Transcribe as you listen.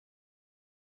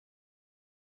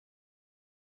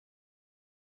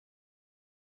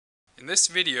In this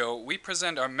video, we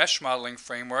present our mesh modeling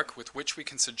framework with which we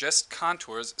can suggest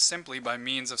contours simply by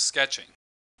means of sketching.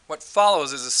 What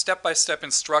follows is a step-by-step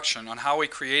instruction on how we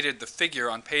created the figure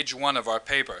on page 1 of our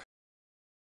paper.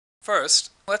 First,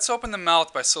 let's open the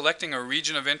mouth by selecting a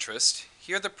region of interest,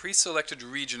 here the pre-selected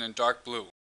region in dark blue.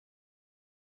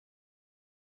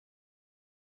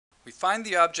 We find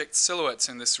the object silhouettes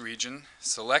in this region,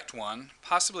 select one,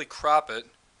 possibly crop it,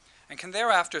 and can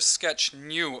thereafter sketch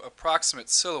new approximate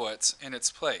silhouettes in its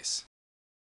place.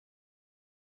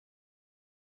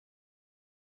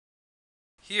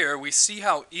 Here we see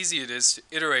how easy it is to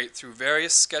iterate through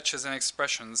various sketches and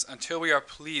expressions until we are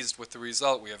pleased with the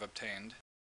result we have obtained.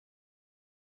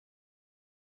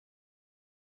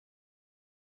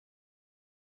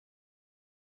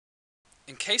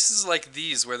 In cases like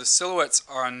these where the silhouettes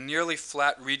are on nearly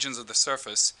flat regions of the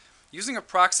surface, using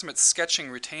approximate sketching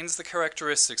retains the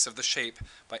characteristics of the shape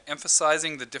by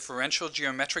emphasizing the differential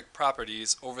geometric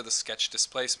properties over the sketch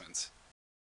displacements.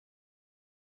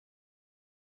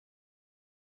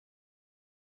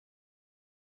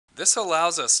 This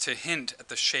allows us to hint at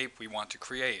the shape we want to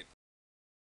create.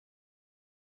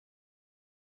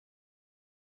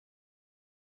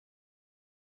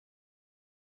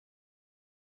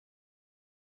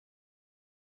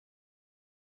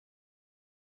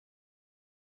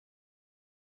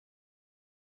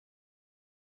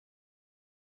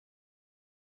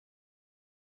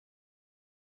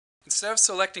 Instead of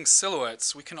selecting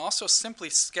silhouettes, we can also simply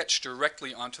sketch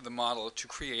directly onto the model to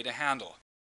create a handle.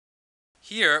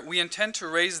 Here, we intend to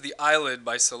raise the eyelid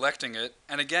by selecting it,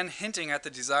 and again hinting at the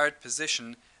desired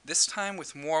position, this time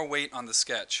with more weight on the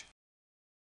sketch.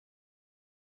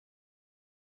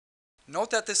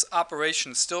 Note that this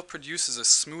operation still produces a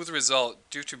smooth result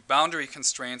due to boundary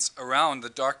constraints around the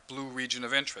dark blue region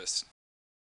of interest.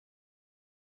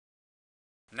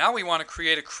 Now we want to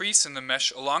create a crease in the mesh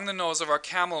along the nose of our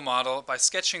camel model by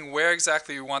sketching where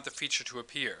exactly we want the feature to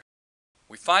appear.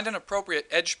 We find an appropriate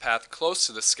edge path close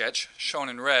to the sketch, shown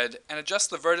in red, and adjust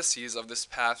the vertices of this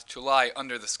path to lie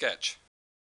under the sketch.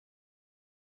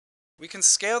 We can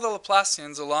scale the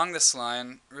Laplacians along this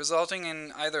line, resulting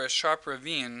in either a sharp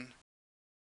ravine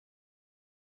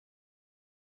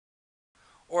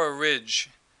or a ridge,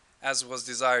 as was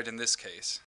desired in this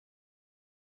case.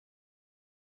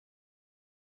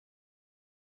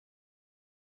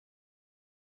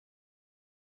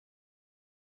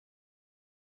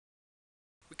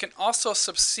 We can also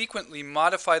subsequently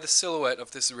modify the silhouette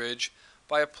of this ridge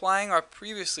by applying our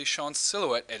previously shown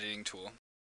silhouette editing tool.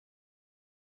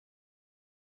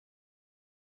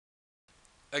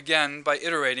 Again, by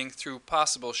iterating through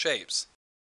possible shapes.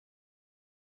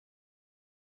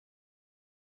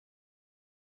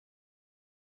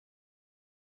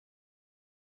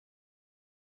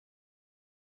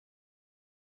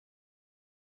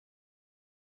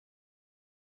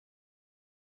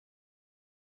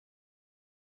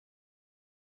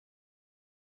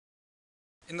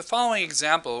 In the following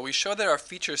example, we show that our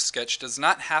feature sketch does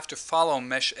not have to follow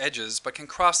mesh edges, but can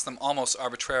cross them almost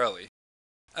arbitrarily.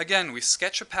 Again, we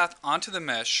sketch a path onto the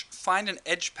mesh, find an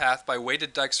edge path by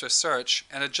weighted Dijkstra search,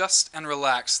 and adjust and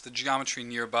relax the geometry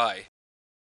nearby.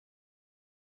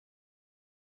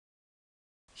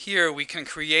 Here we can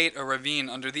create a ravine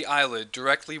under the eyelid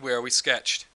directly where we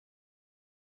sketched.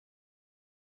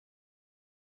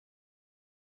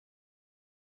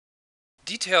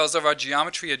 Details of our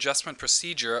geometry adjustment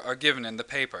procedure are given in the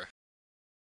paper.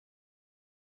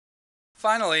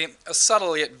 Finally, a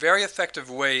subtle yet very effective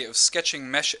way of sketching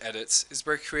mesh edits is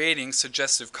by creating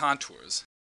suggestive contours.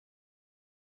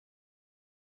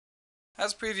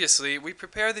 As previously, we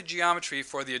prepare the geometry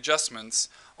for the adjustments,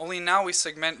 only now we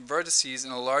segment vertices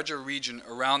in a larger region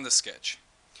around the sketch,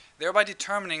 thereby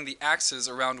determining the axes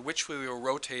around which we will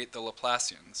rotate the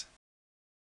Laplacians.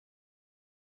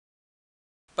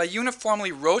 By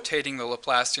uniformly rotating the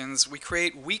Laplacians, we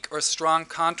create weak or strong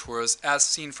contours as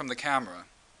seen from the camera.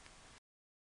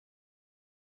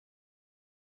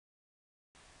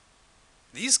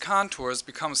 These contours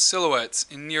become silhouettes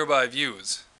in nearby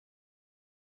views.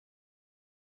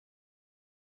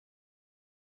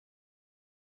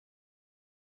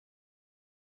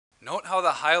 Note how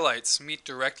the highlights meet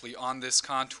directly on this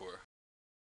contour.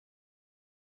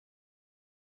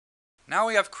 Now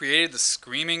we have created the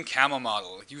screaming camel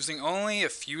model using only a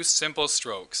few simple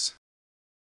strokes.